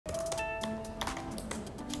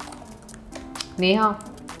Neha,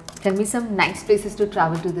 tell me some nice places to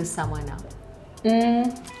travel to this summer now.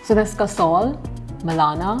 So there's Kasol,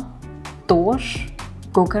 Malana, Tosh,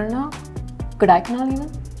 Gokarna, Kodaikanal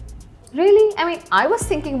even. Really? I mean, I was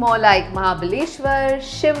thinking more like Mahabaleshwar,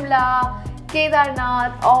 Shimla,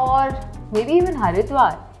 Kedarnath, or maybe even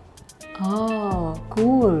Haridwar. Oh,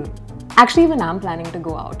 cool. Actually, even I'm planning to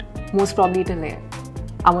go out. Most probably to Leh.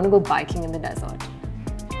 I want to go biking in the desert.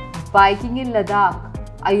 Biking in Ladakh.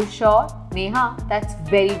 Are you sure? Neha, that's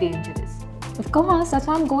very dangerous. Of course, that's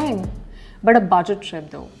why I'm going. But a budget trip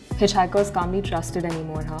though. Hitchhikers can't be trusted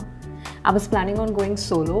anymore, huh? I was planning on going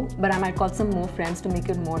solo, but I might call some more friends to make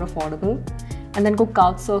it more affordable. And then go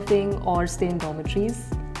couch surfing or stay in dormitories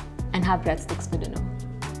and have breadsticks for dinner.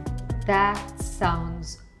 That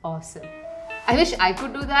sounds awesome. I wish I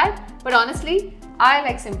could do that, but honestly, I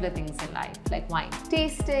like simpler things in life, like wine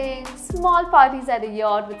tasting, small parties at a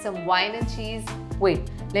yacht with some wine and cheese.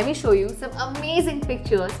 Wait, let me show you some amazing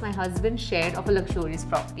pictures my husband shared of a luxurious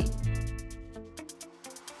property.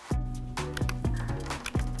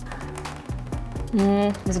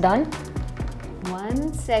 Is it done?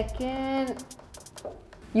 1 second.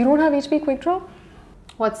 You don't have HP QuickDrop?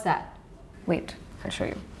 What's that? Wait, I'll show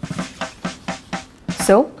you.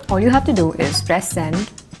 So, all you have to do is press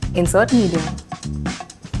send, insert media,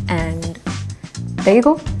 and there you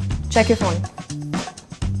go. Check your phone.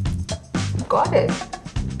 Got it.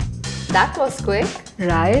 That was quick.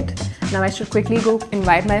 Right? Now I should quickly go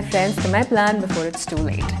invite my friends to my plan before it's too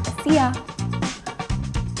late. See ya!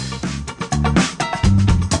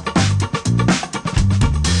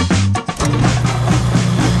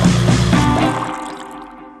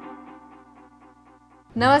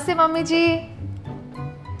 नमस्ते mummy जी,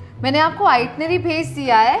 मैंने आपको itinerary भेज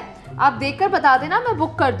दिया है। आप देखकर बता देना, मैं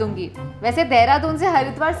बुक कर दूंगी। वैसे देहरादून से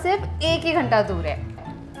हरिद्वार सिर्फ 1 घंटा दूर है।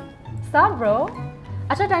 Stop, bro.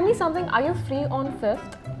 अच्छा, tell me something. Are you free on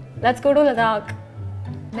 5th? Let's go to Ladakh.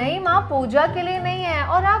 नहीं माँ, पूजा के लिए नहीं है।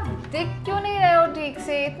 और आप दिख क्यों नहीं रहे हो ठीक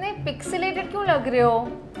से? इतने पिक्सेलेटेड क्यों लग रहे हो?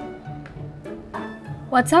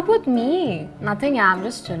 What's up with me? Nothing. I'm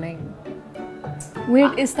just chilling.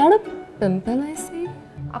 Wait, is that a pimple I see?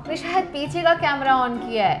 आपने शायद पीछे का कैमरा ऑन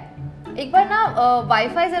किया है। एक बार ना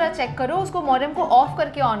वाईफाई जरा चेक करो, उसको मॉडेम को ऑफ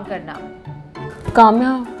करके ऑन करना।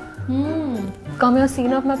 Kamiya. Kamiya,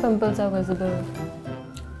 seen of my pimples are visible.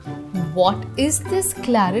 What is this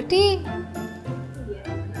clarity?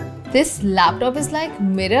 This laptop is like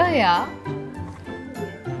mirror, yeah.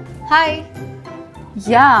 Hi.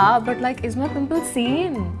 Yeah, but like, is my pimple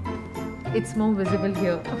seen? It's more visible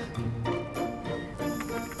here.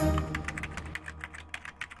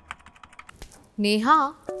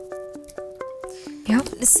 Neha. Yeah.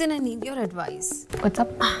 Listen, I need your advice. What's up?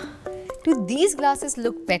 Do these glasses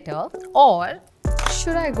look better, or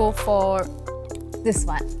should I go for this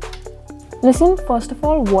one? Listen, first of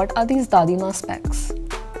all, what are these Dadima specs?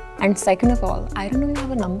 And second of all, I don't know you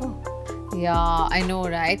have a number. Yeah, I know,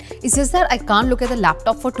 right? It's just that I can't look at the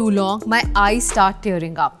laptop for too long. My eyes start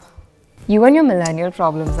tearing up. You and your millennial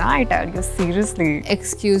problems, huh? I tell you, seriously.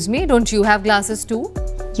 Excuse me, don't you have glasses too?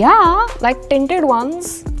 Yeah, like tinted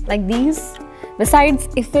ones, like these. Besides,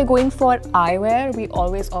 if we're going for eyewear, we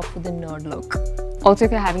always opt for the nerd look. Also,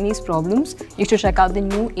 if you're having these problems, you should check out the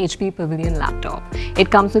new HP Pavilion laptop. It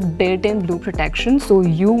comes with built-in blue protection, so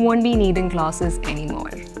you won't be needing glasses anymore.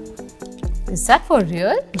 Is that for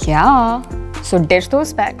real? Yeah. So ditch those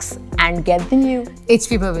specs and get the new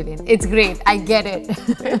HP Pavilion. It's great. I get it.